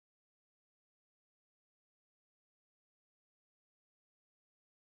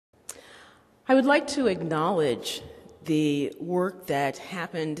I would like to acknowledge the work that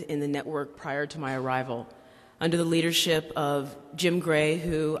happened in the network prior to my arrival under the leadership of Jim Gray,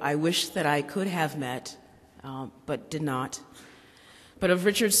 who I wish that I could have met, but did not, but of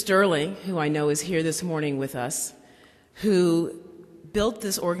Richard Sterling, who I know is here this morning with us, who built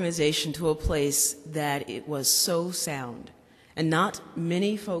this organization to a place that it was so sound. And not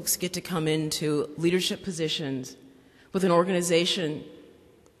many folks get to come into leadership positions with an organization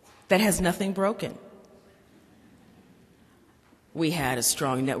that has nothing broken. We had a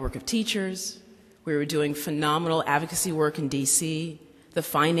strong network of teachers. We were doing phenomenal advocacy work in DC. The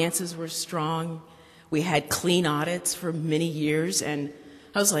finances were strong. We had clean audits for many years. And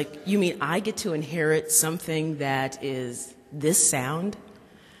I was like, you mean I get to inherit something that is this sound?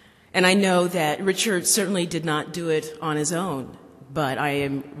 And I know that Richard certainly did not do it on his own, but I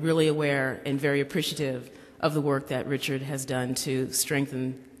am really aware and very appreciative of the work that Richard has done to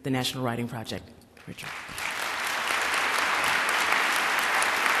strengthen the National Writing Project. Richard.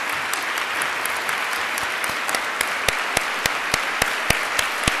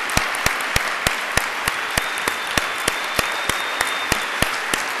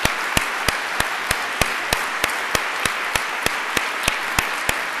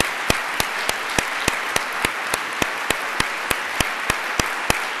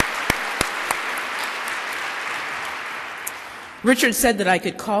 Richard said that I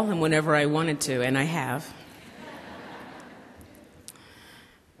could call him whenever I wanted to, and I have.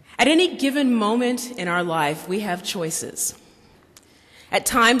 At any given moment in our life, we have choices. At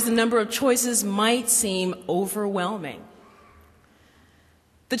times, the number of choices might seem overwhelming.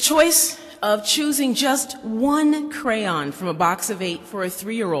 The choice of choosing just one crayon from a box of 8 for a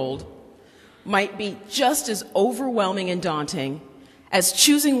 3-year-old might be just as overwhelming and daunting as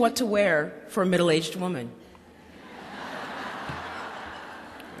choosing what to wear for a middle-aged woman.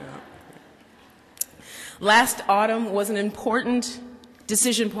 Last autumn was an important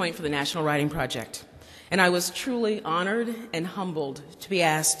decision point for the National Writing Project, and I was truly honored and humbled to be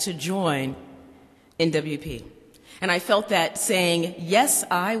asked to join NWP. And I felt that saying, yes,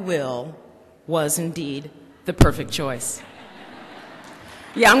 I will, was indeed the perfect choice.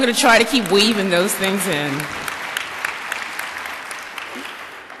 Yeah, I'm going to try to keep weaving those things in.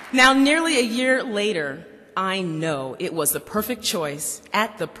 Now, nearly a year later, I know it was the perfect choice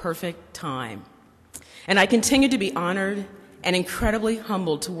at the perfect time. And I continue to be honored and incredibly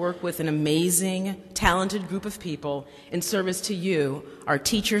humbled to work with an amazing, talented group of people in service to you, our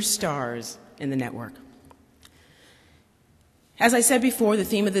teacher stars in the network. As I said before, the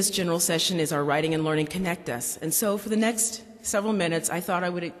theme of this general session is our Writing and Learning Connect Us. And so for the next several minutes, I thought I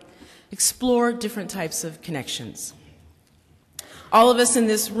would explore different types of connections. All of us in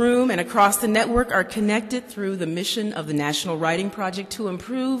this room and across the network are connected through the mission of the National Writing Project to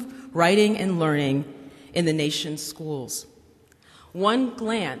improve writing and learning in the nation's schools. One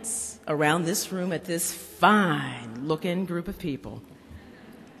glance around this room at this fine-looking group of people,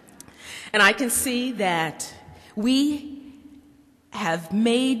 and I can see that we have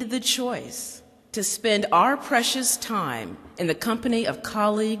made the choice to spend our precious time in the company of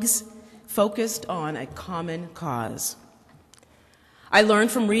colleagues focused on a common cause. I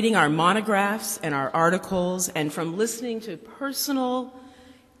learned from reading our monographs and our articles and from listening to personal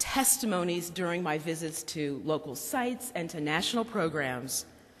testimonies during my visits to local sites and to national programs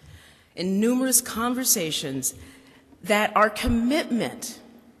in numerous conversations that our commitment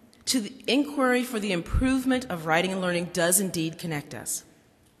to the inquiry for the improvement of writing and learning does indeed connect us.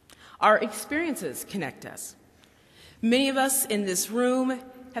 Our experiences connect us. Many of us in this room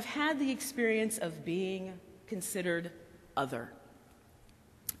have had the experience of being considered other,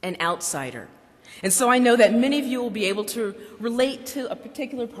 an outsider. And so I know that many of you will be able to relate to a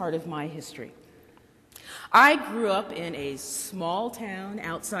particular part of my history. I grew up in a small town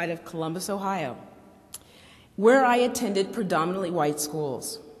outside of Columbus, Ohio, where I attended predominantly white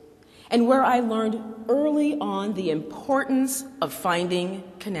schools, and where I learned early on the importance of finding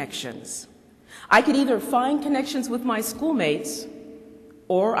connections. I could either find connections with my schoolmates,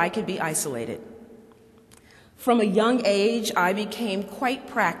 or I could be isolated. From a young age, I became quite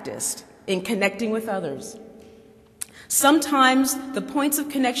practiced in connecting with others. Sometimes the points of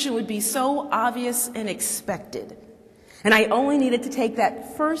connection would be so obvious and expected, and I only needed to take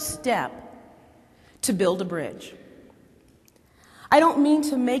that first step to build a bridge. I don't mean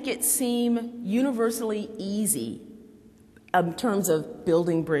to make it seem universally easy in terms of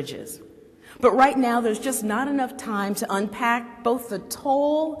building bridges, but right now there's just not enough time to unpack both the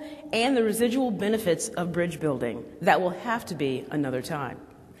toll and the residual benefits of bridge building. That will have to be another time.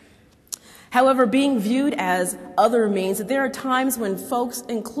 However, being viewed as other means that there are times when folks,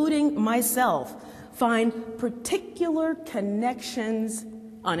 including myself, find particular connections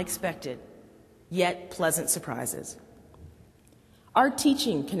unexpected, yet pleasant surprises. Our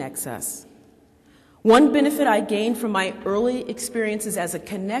teaching connects us. One benefit I gained from my early experiences as a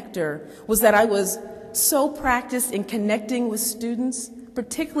connector was that I was so practiced in connecting with students,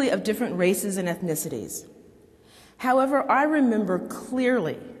 particularly of different races and ethnicities. However, I remember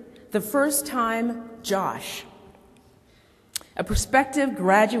clearly the first time Josh, a prospective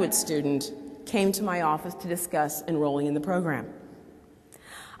graduate student, came to my office to discuss enrolling in the program.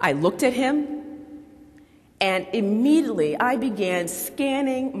 I looked at him, and immediately I began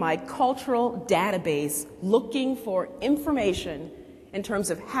scanning my cultural database, looking for information in terms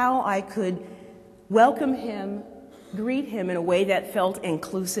of how I could welcome him, greet him in a way that felt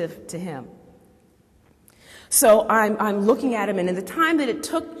inclusive to him. So I'm looking at him, and in the time that it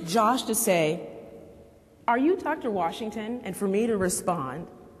took Josh to say, "Are you Dr. Washington?" and for me to respond,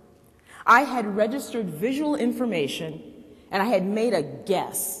 I had registered visual information, and I had made a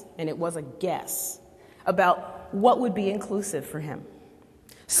guess, and it was a guess, about what would be inclusive for him.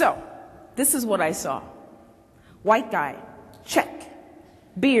 So, this is what I saw. White guy, check.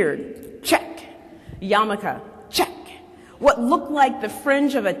 Beard, check. Yarmulke, check. What looked like the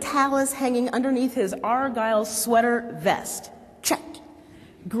fringe of a talus hanging underneath his argyle sweater vest, check.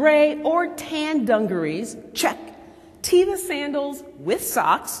 Gray or tan dungarees, check. Teva sandals with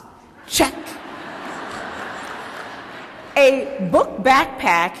socks, check. A book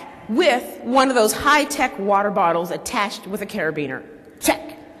backpack with one of those high-tech water bottles attached with a carabiner,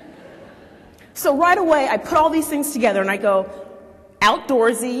 check. So right away, I put all these things together and I go,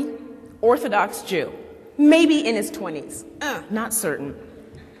 outdoorsy, Orthodox Jew, maybe in his 20s, not certain.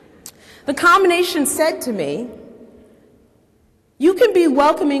 The combination said to me, you can be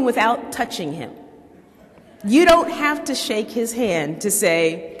welcoming without touching him. You don't have to shake his hand to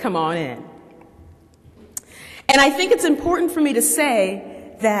say, come on in. And I think it's important for me to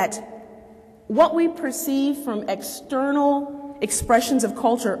say that what we perceive from external expressions of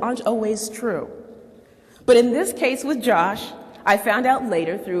culture aren't always true. But in this case with Josh, I found out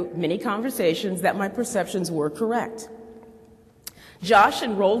later through many conversations that my perceptions were correct. Josh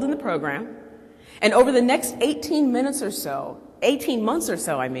enrolled in the program, and over the next 18 months or so,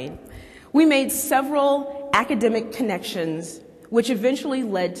 we made several academic connections, which eventually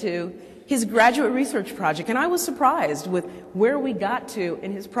led to his graduate research project. And I was surprised with where we got to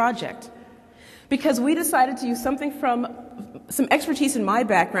in his project, because we decided to use something from some expertise in my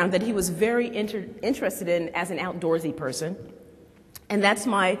background that he was very interested in as an outdoorsy person. And that's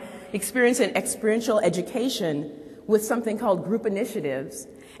my experience in experiential education with something called group initiatives.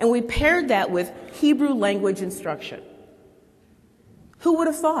 And we paired that with Hebrew language instruction. Who would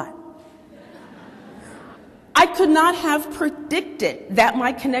have thought? I could not have predicted that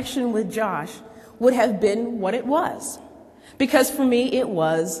my connection with Josh would have been what it was, because for me it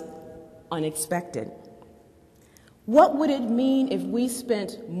was unexpected. What would it mean if we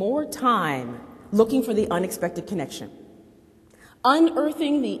spent more time looking for the unexpected connection?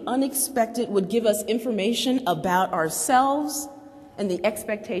 Unearthing the unexpected would give us information about ourselves and the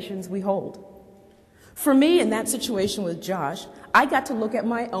expectations we hold. For me, in that situation with Josh, I got to look at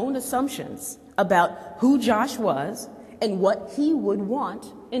my own assumptions about who Josh was and what he would want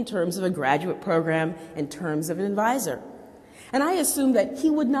in terms of a graduate program, in terms of an advisor. And I assumed that he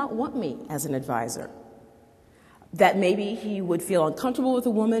would not want me as an advisor, that maybe he would feel uncomfortable with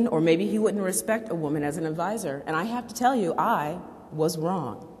a woman, or maybe he wouldn't respect a woman as an advisor. And I have to tell you, I was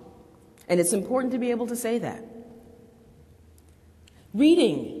wrong. And it's important to be able to say that.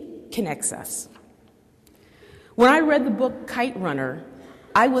 Reading connects us. When I read the book Kite Runner,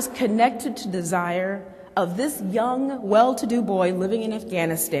 I was connected to the desire of this young, well-to-do boy living in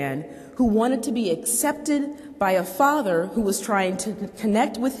Afghanistan who wanted to be accepted by a father who was trying to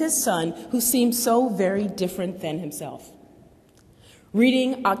connect with his son who seemed so very different than himself.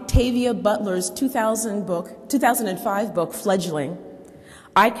 Reading Octavia Butler's 2005 book, Fledgling,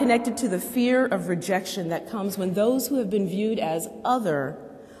 I connected to the fear of rejection that comes when those who have been viewed as other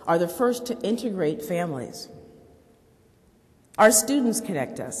are the first to integrate families. Our students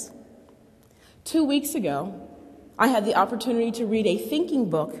connect us. 2 weeks ago, I had the opportunity to read a thinking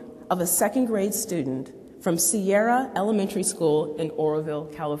book of a second grade student from Sierra Elementary School in Oroville,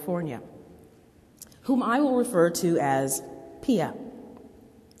 California, whom I will refer to as Pia.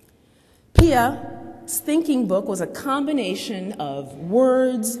 Pia's thinking book was a combination of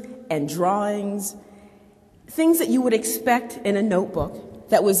words and drawings, things that you would expect in a notebook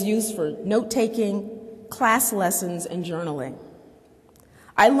that was used for note-taking, class lessons, and journaling.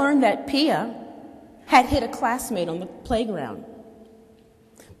 I learned that Pia had hit a classmate on the playground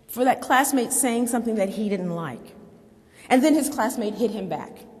for that classmate saying something that he didn't like. And then his classmate hit him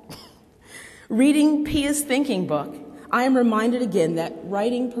back. Reading Pia's thinking book, I am reminded again that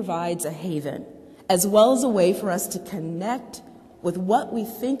writing provides a haven, as well as a way for us to connect with what we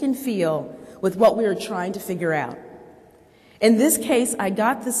think and feel with what we are trying to figure out. In this case, I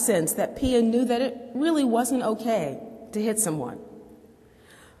got the sense that Pia knew that it really wasn't okay to hit someone.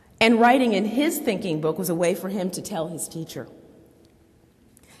 And writing in his thinking book was a way for him to tell his teacher.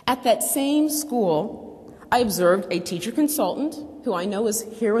 At that same school, I observed a teacher consultant, who I know is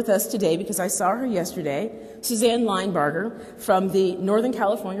here with us today because I saw her yesterday, Suzanne Linebarger from the Northern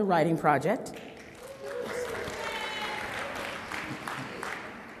California Writing Project.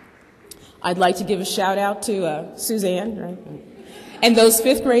 I'd like to give a shout out to Suzanne, right? And those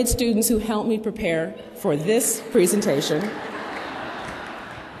fifth grade students who helped me prepare for this presentation. No,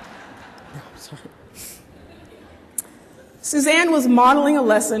 I'm sorry. Suzanne was modeling a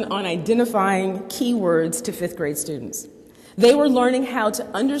lesson on identifying keywords to fifth grade students. They were learning how to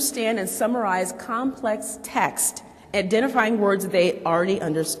understand and summarize complex text, identifying words that they already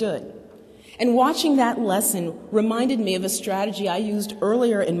understood. And watching that lesson reminded me of a strategy I used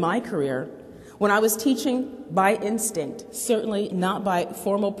earlier in my career when I was teaching by instinct, certainly not by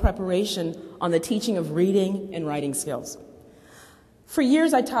formal preparation on the teaching of reading and writing skills. For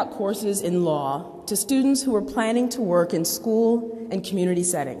years, I taught courses in law to students who were planning to work in school and community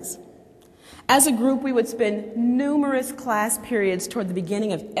settings. As a group, we would spend numerous class periods toward the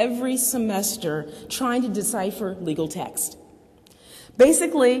beginning of every semester trying to decipher legal text.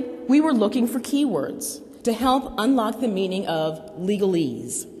 Basically, we were looking for keywords to help unlock the meaning of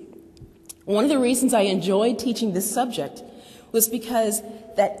legalese. One of the reasons I enjoyed teaching this subject was because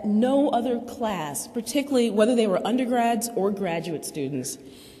that no other class, particularly whether they were undergrads or graduate students,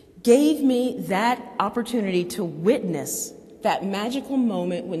 gave me that opportunity to witness that magical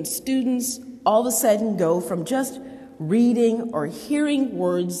moment when students all of a sudden go from just reading or hearing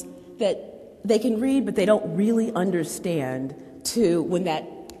words that they can read but they don't really understand to when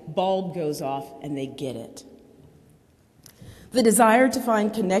that bulb goes off and they get it. The desire to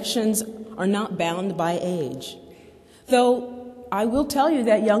find connections are not bound by age. Though I will tell you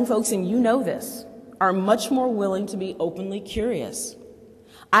that young folks, and you know this, are much more willing to be openly curious.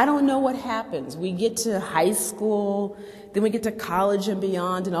 I don't know what happens. We get to high school, then we get to college and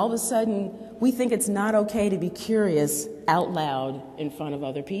beyond, and all of a sudden we think it's not okay to be curious out loud in front of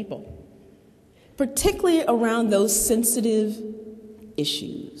other people, particularly around those sensitive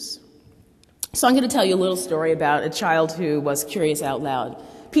issues. So I'm going to tell you a little story about a child who was curious out loud.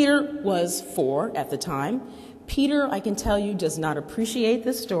 Peter was 4 at the time. Peter, I can tell you, does not appreciate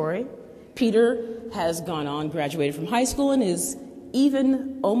this story. Peter has gone on, graduated from high school, and is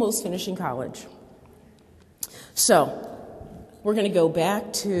even almost finishing college. So we're going to go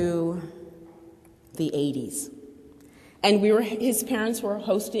back to the 80s. And his parents were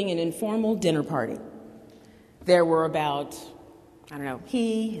hosting an informal dinner party. There were about, I don't know,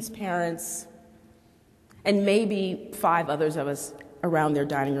 he, his parents, and maybe 5 others of us around their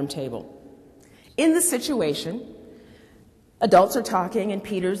dining room table. In the situation, adults are talking, and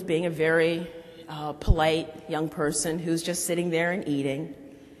Peter's being a very polite young person who's just sitting there and eating.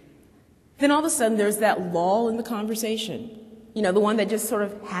 Then all of a sudden, there's that lull in the conversation, you know, the one that just sort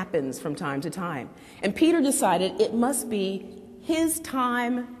of happens from time to time. And Peter decided it must be his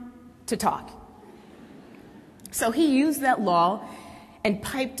time to talk. So he used that lull and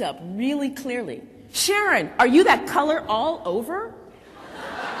piped up really clearly, "Sharon, are you that color all over?"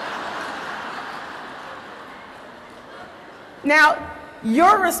 Now,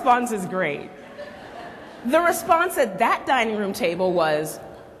 your response is great. The response at that dining room table was,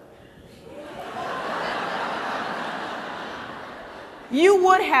 you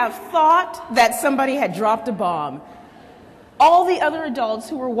would have thought that somebody had dropped a bomb. All the other adults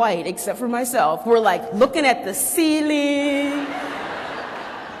who were white, except for myself, were like looking at the ceiling,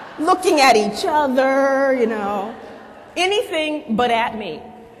 looking at each other, you know, anything but at me.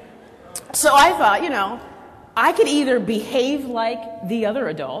 So I thought, you know, I could either behave like the other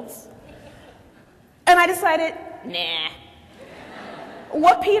adults, and I decided, nah.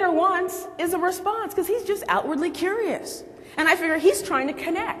 What Peter wants is a response, because he's just outwardly curious. And I figure he's trying to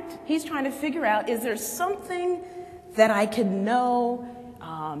connect. He's trying to figure out, is there something that I can know?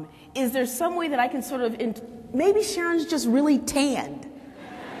 Is there some way that I can sort of, maybe Sharon's just really tanned.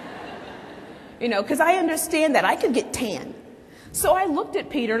 You know, because I understand that I could get tanned. So I looked at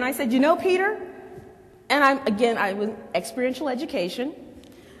Peter and I said, you know, Peter, and I was experiential education.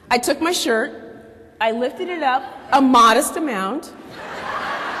 I took my shirt, I lifted it up a modest amount,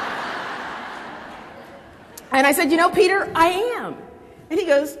 And I said, you know, Peter, I am. And he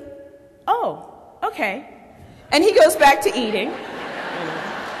goes, oh, okay. And he goes back to eating.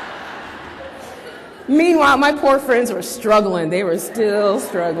 Meanwhile, my poor friends were struggling. They were still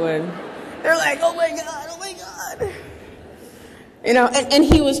struggling. They're like, oh my God, oh my God. You know, and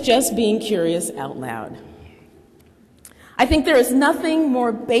he was just being curious out loud. I think there is nothing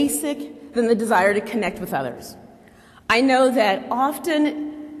more basic than the desire to connect with others. I know that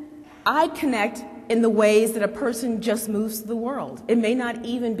often I connect in the ways that a person just moves through the world. It may not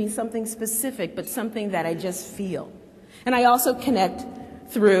even be something specific, but something that I just feel. And I also connect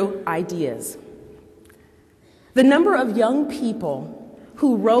through ideas. The number of young people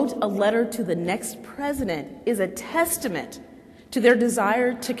who wrote a letter to the next president is a testament to their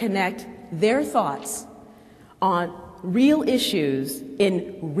desire to connect their thoughts on real issues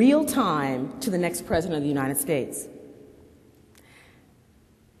in real time to the next president of the United States.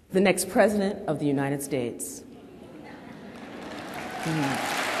 The next president of the United States.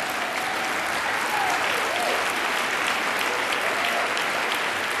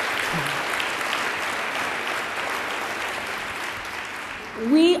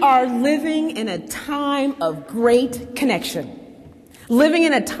 We are living in a time of great connection. Living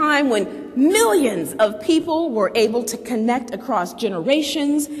in a time when millions of people were able to connect across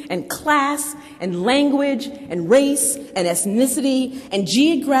generations and class and language and race and ethnicity and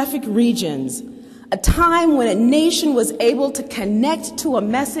geographic regions. A time when a nation was able to connect to a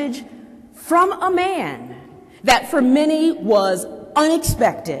message from a man that for many was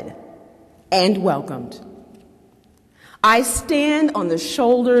unexpected and welcomed. I stand on the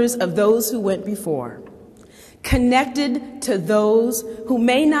shoulders of those who went before, connected to those who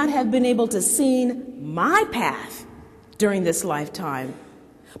may not have been able to see my path during this lifetime,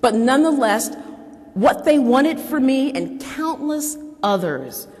 but nonetheless, what they wanted for me and countless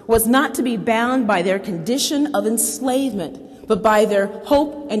others was not to be bound by their condition of enslavement, but by their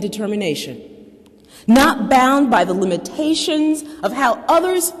hope and determination. Not bound by the limitations of how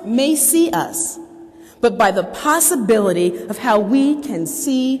others may see us, but by the possibility of how we can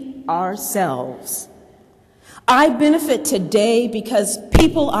see ourselves. I benefit today because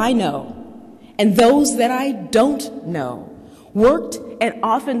people I know and those that I don't know worked and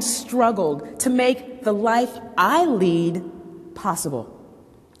often struggled to make the life I lead possible.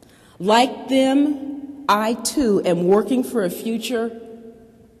 Like them, I too am working for a future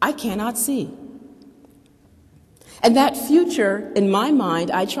I cannot see. And that future, in my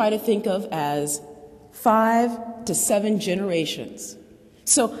mind, I try to think of as 5 to 7 generations.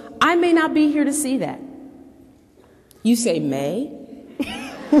 So I may not be here to see that. You say may?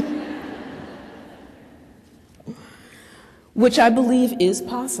 Which I believe is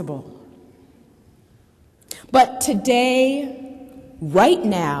possible. But today, right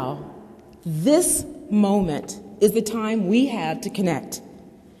now, this moment is the time we have to connect.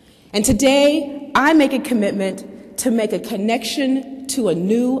 And today, I make a commitment to make a connection to a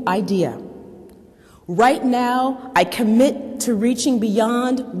new idea. Right now, I commit to reaching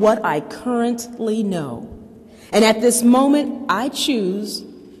beyond what I currently know. And at this moment, I choose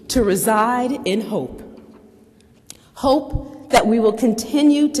to reside in hope. Hope that we will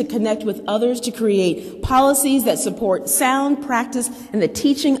continue to connect with others to create policies that support sound practice and the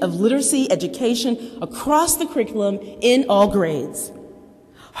teaching of literacy education across the curriculum in all grades.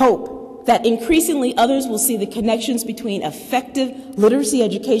 Hope that increasingly others will see the connections between effective literacy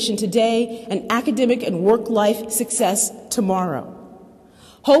education today and academic and work-life success tomorrow.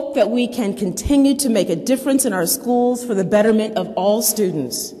 Hope that we can continue to make a difference in our schools for the betterment of all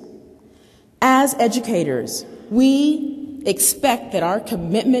students. As educators, we expect that our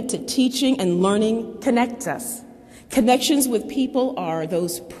commitment to teaching and learning connects us. Connections with people are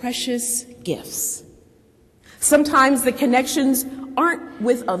those precious gifts. Sometimes the connections aren't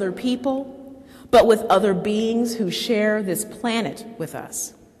with other people, but with other beings who share this planet with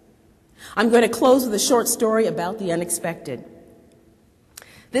us. I'm going to close with a short story about the unexpected.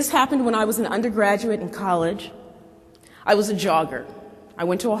 This happened when I was an undergraduate in college. I was a jogger. I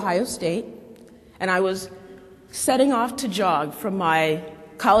went to Ohio State, and I was setting off to jog from my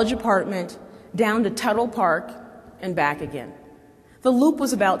college apartment down to Tuttle Park and back again. The loop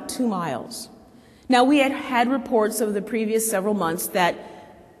was about 2 miles. Now, we had had reports over the previous several months that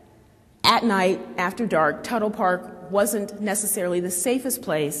at night, after dark, Tuttle Park wasn't necessarily the safest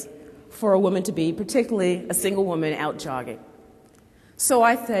place for a woman to be, particularly a single woman out jogging. So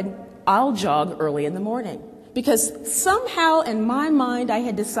I said, I'll jog early in the morning, because somehow in my mind I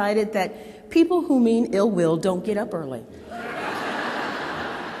had decided that people who mean ill will don't get up early.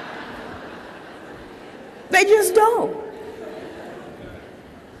 They just don't.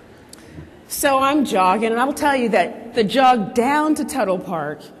 So I'm jogging, and I'll tell you that the jog down to Tuttle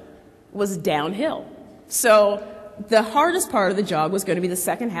Park was downhill. So the hardest part of the jog was going to be the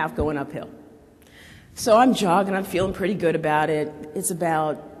second half going uphill. So I'm jogging, I'm feeling pretty good about it. It's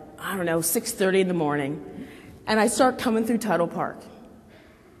about, I don't know, 6:30 in the morning, and I start coming through Tuttle Park.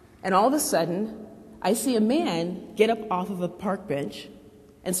 And all of a sudden, I see a man get up off of a park bench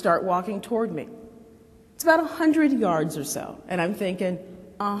and start walking toward me. It's about 100 yards or so, and I'm thinking,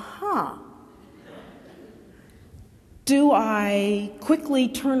 do I quickly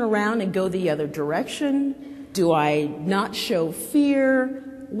turn around and go the other direction? Do I not show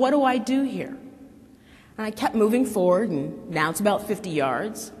fear? What do I do here? And I kept moving forward, and now it's about 50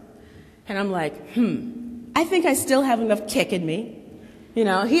 yards. And I'm like, I think I still have enough kick in me. You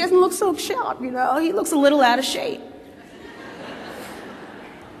know, he doesn't look so sharp, you know, he looks a little out of shape.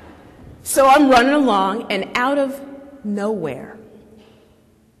 So I'm running along, and out of nowhere,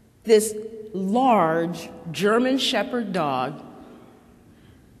 this large German Shepherd dog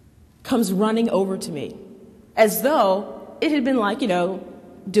comes running over to me, as though it had been like, you know,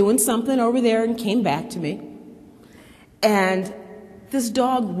 doing something over there and came back to me. And this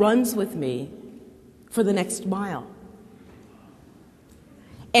dog runs with me for the next mile.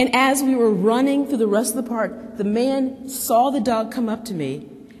 And as we were running through the rest of the park, the man saw the dog come up to me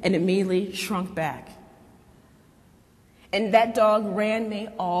and immediately shrunk back. And that dog ran me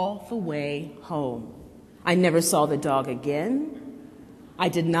all the way home. I never saw the dog again.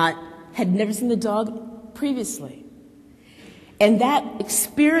 Had never seen the dog previously. And that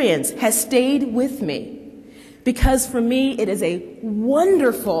experience has stayed with me, because for me it is a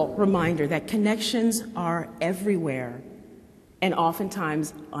wonderful reminder that connections are everywhere and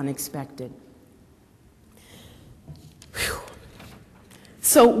oftentimes unexpected. Whew.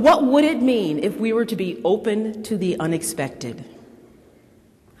 So what would it mean if we were to be open to the unexpected?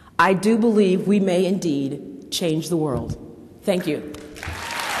 I do believe we may indeed change the world. Thank you.